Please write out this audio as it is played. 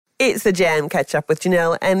It's the Jam Catch-Up with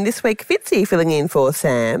Janelle, and this week Fitzi filling in for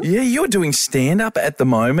Sam. Yeah, you're doing stand-up at the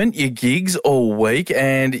moment, your gigs all week,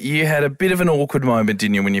 and you had a bit of an awkward moment,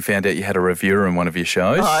 didn't you, when you found out you had a reviewer in one of your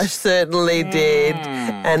shows? I certainly did.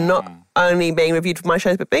 And not only being reviewed for my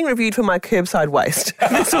shows, but being reviewed for my curbside waste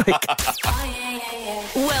this week.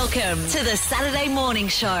 Welcome to the Saturday morning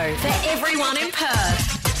show for everyone in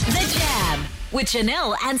Perth. The Jam with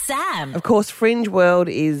Janelle and Sam. Of course, Fringe World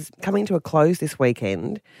is coming to a close this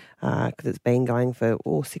weekend because it's been going for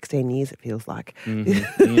 16 years, it feels like.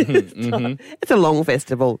 It's a long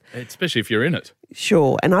festival. Especially if you're in it.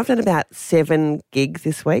 Sure. And I've done about 7 gigs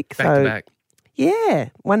this week. Back to back. Yeah,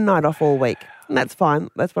 one night off all week. And that's fine.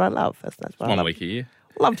 That's what I love. That's what I love. 1 week a year.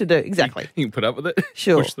 Love to do, exactly. You can put up with it.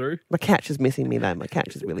 Sure. Push through. My couch is missing me, though. My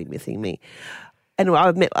couch is really missing me. And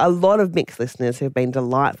I've met a lot of mixed listeners who have been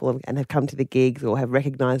delightful and have come to the gigs or have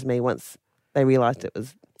recognised me once they realised it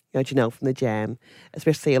was Janelle from the Jam,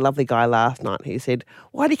 especially a lovely guy last night who said,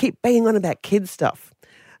 "Why do you keep banging on about kids stuff?"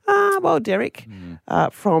 Well, Derek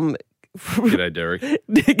from... G'day, Derek.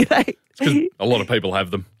 G'day. It's 'cause a lot of people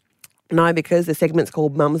have them. No, because the segment's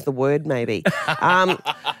called Mum's the Word, maybe.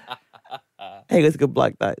 He was a good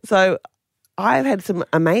bloke, though. So I've had some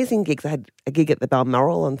amazing gigs. I had a gig at the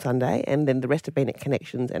Balmoral on Sunday, and then the rest have been at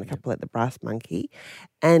Connections and a couple at the Brass Monkey.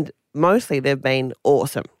 And mostly they've been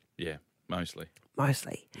awesome. Yeah, mostly.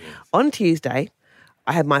 Mostly. Yes. On Tuesday,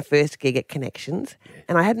 I had my first gig at Connections,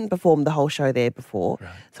 and I hadn't performed the whole show there before.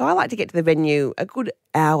 Right. So I like to get to the venue a good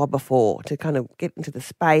hour before to kind of get into the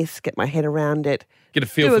space, get my head around it. Get a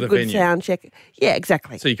feel do for a the good venue. sound check. Yeah,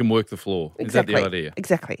 exactly. So you can work the floor. Exactly. Is that the idea?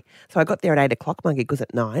 Exactly. So I got there at 8 o'clock. My gig was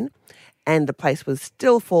at 9, and the place was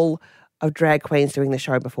still full of drag queens doing the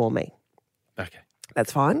show before me. Okay.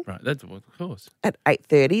 That's fine. Right. That's of course. At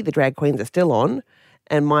 8:30, the drag queens are still on,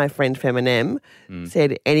 and my friend Feminem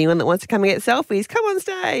said, "Anyone that wants to come and get selfies, come on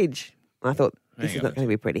stage." And I thought, this Hang is on. not going to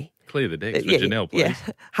be pretty. Clear the decks for Janelle, please. Yeah,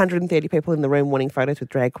 130 people in the room wanting photos with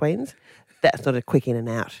drag queens. That's not a quick in and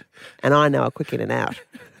out. And I know a quick in and out.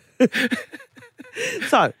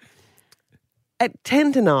 So, at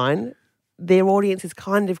 10 to 9, their audience is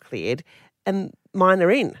kind of cleared and mine are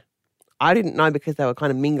in. I didn't know because they were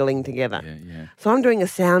kind of mingling together. Yeah. So I'm doing a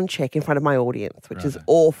sound check in front of my audience, which is Right.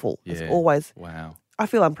 awful. Yeah. It's always, Wow. I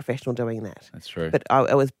feel unprofessional doing that. That's true. But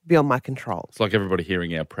it was beyond my control. It's like everybody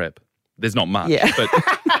hearing our prep. There's not much, Yeah. but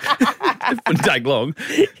it wouldn't take long.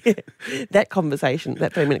 That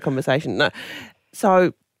 3-minute conversation. No.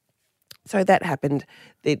 So that happened.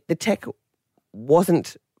 The tech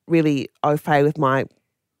wasn't really au fait with my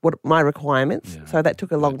requirements. Yeah. So that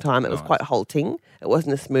took a long time. It was Nice. quite halting. It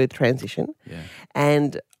wasn't a smooth transition. Yeah.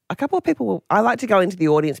 And a couple of people, I like to go into the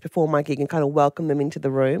audience before my gig and kind of welcome them into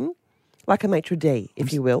the room, like a maitre d',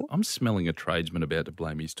 if you will. I'm smelling a tradesman about to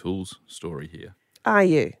blame his tools story here. Are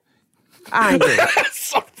you? Are you?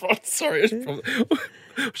 Sorry, I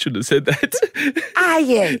shouldn't have said that. Are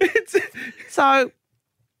you? So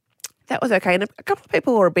that was okay. And a couple of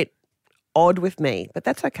people were a bit odd with me, but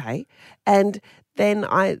that's okay. And then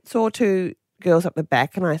I saw 2 girls up the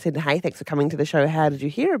back and I said, "Hey, thanks for coming to the show. How did you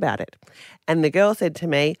hear about it?" And the girl said to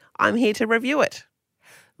me, "I'm here to review it."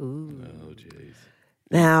 Ooh. Oh, jeez.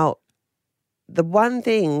 Now, the one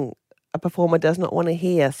thing a performer does not want to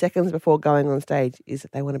hear seconds before going on stage is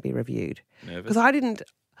that they want to be reviewed. Nervous? Because I don't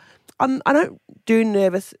do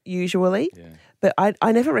nervous usually, Yeah. but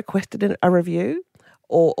I never requested a review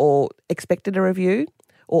or expected a review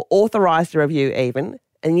or authorised a review even,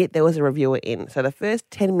 and yet there was a reviewer in. So the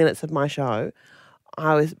first 10 minutes of my show,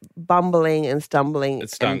 I was bumbling and stumbling. It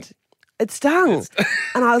stung. And it stung.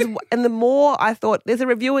 And the more I thought, there's a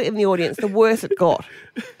reviewer in the audience, the worse it got.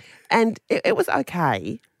 And it was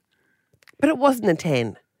okay, but it wasn't a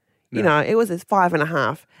 10. You know, it was a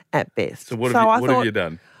 5.5 at best. So what have you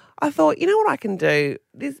done? I thought, you know what I can do?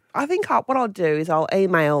 I think what I'll do is I'll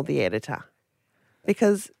email the editor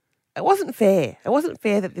because it wasn't fair. It wasn't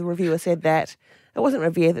fair that the reviewer said that. It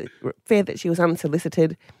wasn't fair that she was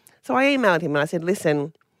unsolicited. So I emailed him and I said,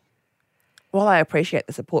 "Listen, while I appreciate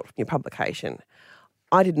the support from your publication,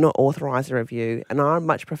 I did not authorise a review and I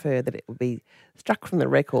much prefer that it would be struck from the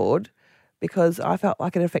record because I felt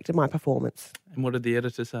like it affected my performance." And what did the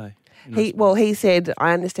editor say? He said,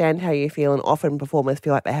 "I understand how you feel and often performers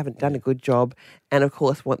feel like they haven't done a good job and of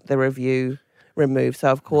course want the review removed. So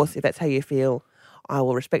of course, if that's how you feel, I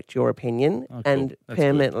will respect your opinion and That's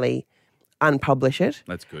permanently unpublish it."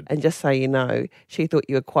 That's good. And just so you know, she thought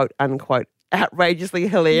you were quote unquote outrageously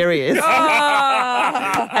hilarious.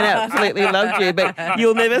 And absolutely loved you, but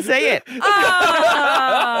you'll never see it.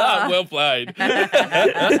 Well played.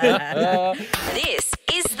 This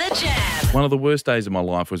is The Jam. One of the worst days of my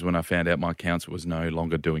life was when I found out my council was no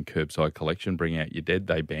longer doing curbside collection. Bring out your dead.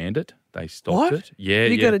 They banned it. They stopped it. Yeah,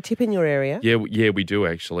 You got a tip in your area? Yeah, we do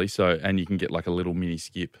actually. So, and you can get like a little mini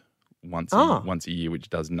skip once a year, which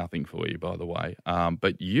does nothing for you, by the way.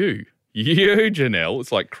 But you, Janelle,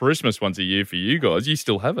 it's like Christmas once a year for you guys. You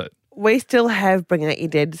still have it. We still have Bring Out Your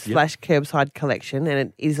Dead / curbside collection, and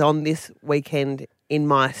it is on this weekend in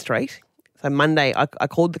my street. So Monday, I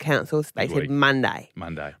called the council. They said Monday.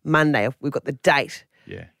 We've got the date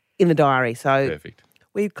in the diary. So perfect.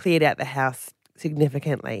 We've cleared out the house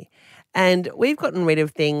significantly. And we've gotten rid of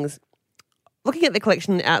things. Looking at the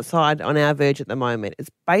collection outside on our verge at the moment, it's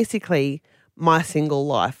basically my single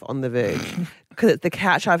life on the verge. Because it's the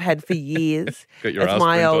couch I've had for years. Got your ass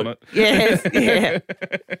print on it. Yes, yeah.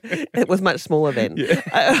 It was much smaller then.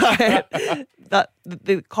 Yeah.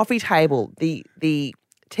 The coffee table, the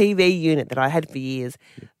TV unit that I had for years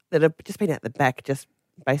that have just been out the back, just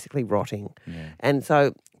basically rotting. Yeah. And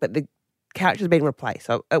so, but the couch has been replaced.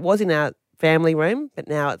 So it was in our family room, but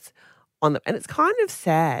now it's on and it's kind of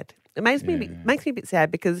sad. It makes me a bit sad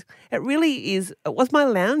because it really is. It was my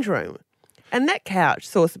lounge room, and that couch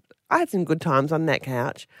I had some good times on that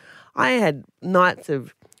couch. I had nights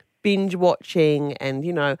of binge watching and,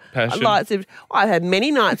 passion. I had many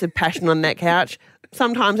nights of passion on that couch.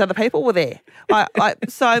 Sometimes other people were there.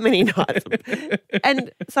 So many nights. And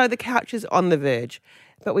so the couch is on the verge.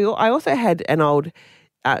 But I also had an old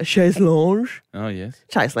chaise lounge. Oh, yes.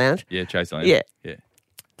 Chase lounge. Yeah, chase lounge. Yeah. Yeah.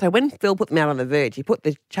 So when Phil put them out on the verge, he put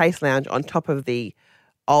the chase lounge on top of the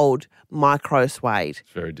old micro suede.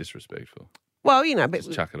 It's very disrespectful. Well, but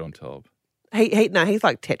just chuck it on top. He's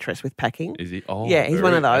like Tetris with packing. Is he? Oh, yeah, he's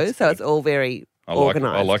one of those. So it's all very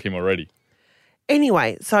organised. I like him already.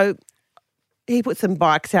 Anyway, so he put some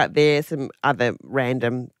bikes out there, some other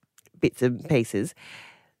random bits and pieces.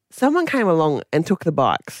 Someone came along and took the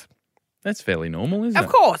bikes. That's fairly normal, isn't it?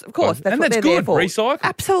 Of course. That's what that's they're good. There for. Recycle.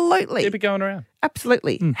 Absolutely. Keep it going around.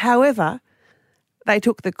 Absolutely. However, they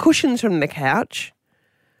took the cushions from the couch,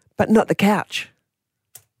 but not the couch.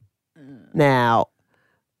 Now,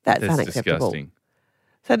 that's unacceptable. Disgusting.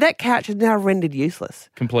 So that couch is now rendered useless.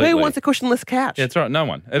 Completely. Who wants a cushionless couch? Yeah, that's right. No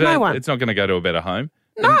one. No one. It's not going to go to a better home.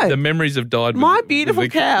 No. The memories have died with My beautiful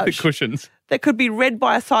couch. The cushions. That could be read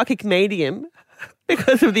by a psychic medium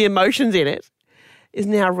because of the emotions in it is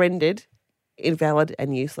now rendered invalid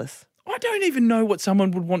and useless. I don't even know what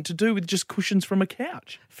someone would want to do with just cushions from a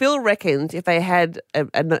couch. Phil reckons if they had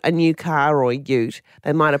a new car or a ute,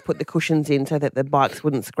 they might have put the cushions in so that the bikes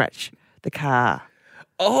wouldn't scratch the car.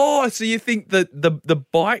 Oh, so you think that the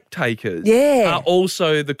bike takers are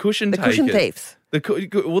also the cushion takers? The cushion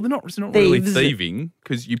thieves. Well, they're not really thieving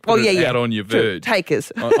because you put it out on your verge. True.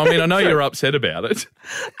 Takers. I mean, I know you're upset about it. It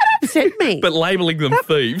upset me. But labelling them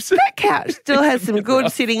thieves. That couch still has some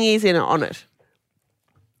good sitting ears on it.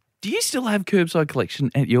 Do you still have curbside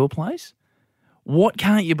collection at your place? What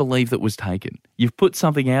can't you believe that was taken? You've put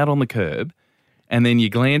something out on the curb and then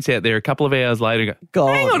you glance out there a couple of hours later and go,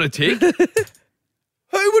 hang on a tick.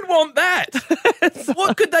 Who would want that?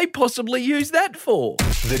 What could they possibly use that for?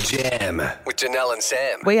 The Jam with Janelle and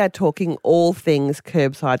Sam. We are talking all things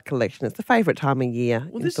curbside collection. It's the favourite time of year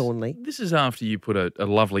in Thornley. This is after you put a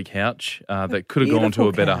lovely couch that could have gone to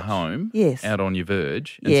a better home out on your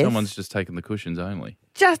verge, and someone's just taken the cushions only.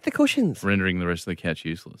 Just the cushions. Rendering the rest of the couch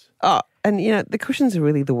useless. Oh, and the cushions are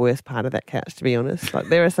really the worst part of that couch, to be honest. Like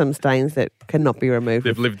there are some stains that cannot be removed.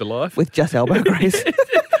 They've lived the life. With just elbow grease.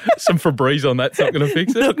 Some Febreze on that's not going to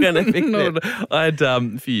fix it. Not going to fix it. I had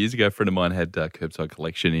a few years ago, a friend of mine had curbside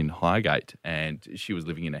collection in Highgate, and she was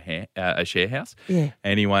living in a share house. Yeah.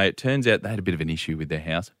 Anyway, it turns out they had a bit of an issue with their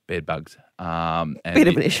house, bed bugs. Bit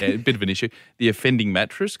of an issue. The offending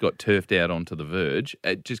mattress got turfed out onto the verge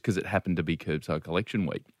just because it happened to be curbside collection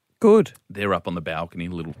week. Good. They're up on the balcony,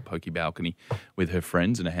 a little pokey balcony, with her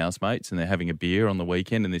friends and her housemates, and they're having a beer on the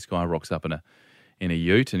weekend. And this guy rocks up in a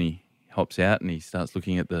ute, and he hops out and he starts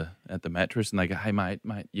looking at the mattress, and they go, "Hey mate,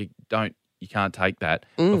 you can't take that."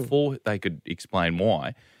 Before they could explain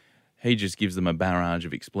why, he just gives them a barrage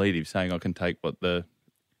of expletives, saying, "I can take what the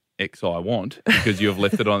X I want because you've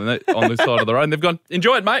left it on the side of the road." And they've gone,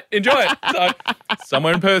 "Enjoy it, mate, enjoy it." So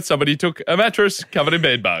somewhere in Perth, somebody took a mattress covered in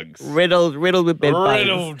bed bugs, riddled with bed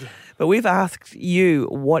bugs. But we've asked you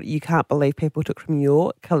what you can't believe people took from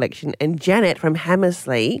your collection, and Janet from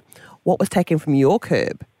Hammersley, what was taken from your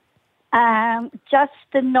curb? Just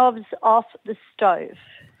the knobs off the stove.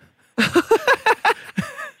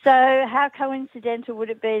 So how coincidental would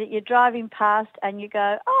it be that you're driving past and you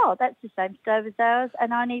go, "Oh, that's the same stove as ours,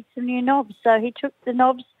 and I need some new knobs." So he took the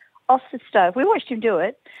knobs off the stove. We watched him do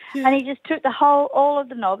it, and he just took all of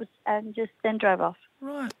the knobs and just then drove off.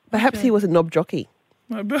 Right. Perhaps he was a knob jockey.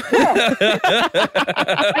 Who knows what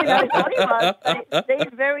he was? It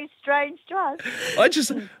seemed very strange to us. I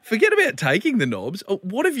just forget about taking the knobs.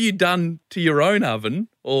 What have you done to your own oven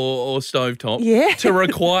or stovetop to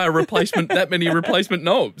require that many replacement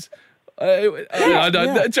knobs? I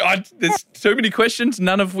don't. There's too many questions,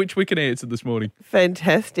 none of which we can answer this morning.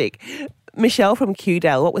 Fantastic. Michelle from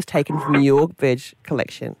Kewdale, what was taken from your veg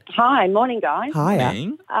collection? Hi, morning, guys.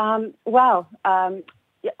 Hiya.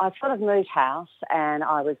 I sort of moved house and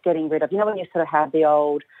I was getting rid of, when you sort of have the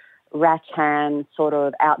old rattan sort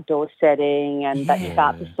of outdoor setting and that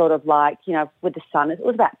starts to sort of like, with the sun, it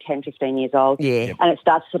was about 10, 15 years old. Yeah. And it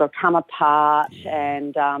starts to sort of come apart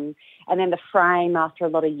and then the frame after a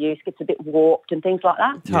lot of use gets a bit warped and things like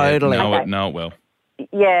that. Totally. Know it well.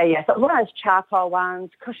 Yeah. So it was one of those charcoal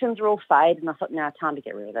ones. Cushions were all faded and I thought, no, time to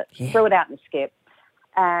get rid of it. Yeah. Threw it out in the skip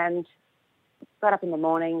and got up in the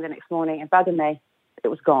next morning and bugging me. It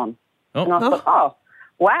was gone. Oh. And I thought,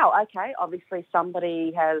 wow, okay, obviously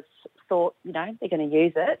somebody has thought, they're going to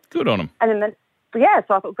use it. Good on them. And then, so I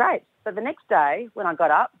thought, great. But the next day when I got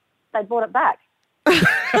up, they brought it back.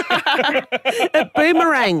 It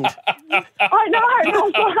boomeranged. I know. And I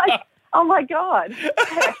was like, oh, my God,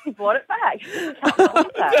 they actually brought it back. Can't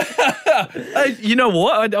believe that. You know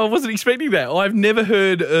what? I wasn't expecting that. I've never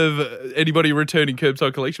heard of anybody returning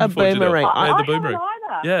curbside collection before. Boomerang. I The haven't boomerang. either.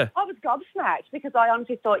 Yeah. I was gobsmacked because I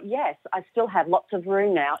honestly thought, yes, I still have lots of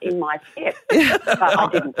room now in my skip. But I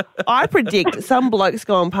didn't. I predict some bloke's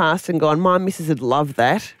gone past and gone, my missus would love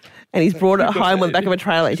that. And he's brought it home on the back of a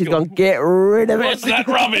trailer and she's gone, get rid of it. What's that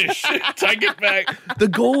rubbish? Take it back. The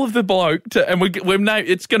gall of the bloke we've named,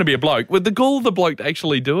 it's going to be a bloke. With the gall of the bloke to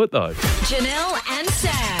actually do it though. Janelle and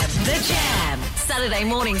Sam, The Jam. Saturday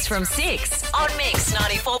mornings from 6 on Mix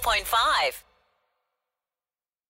 94.5.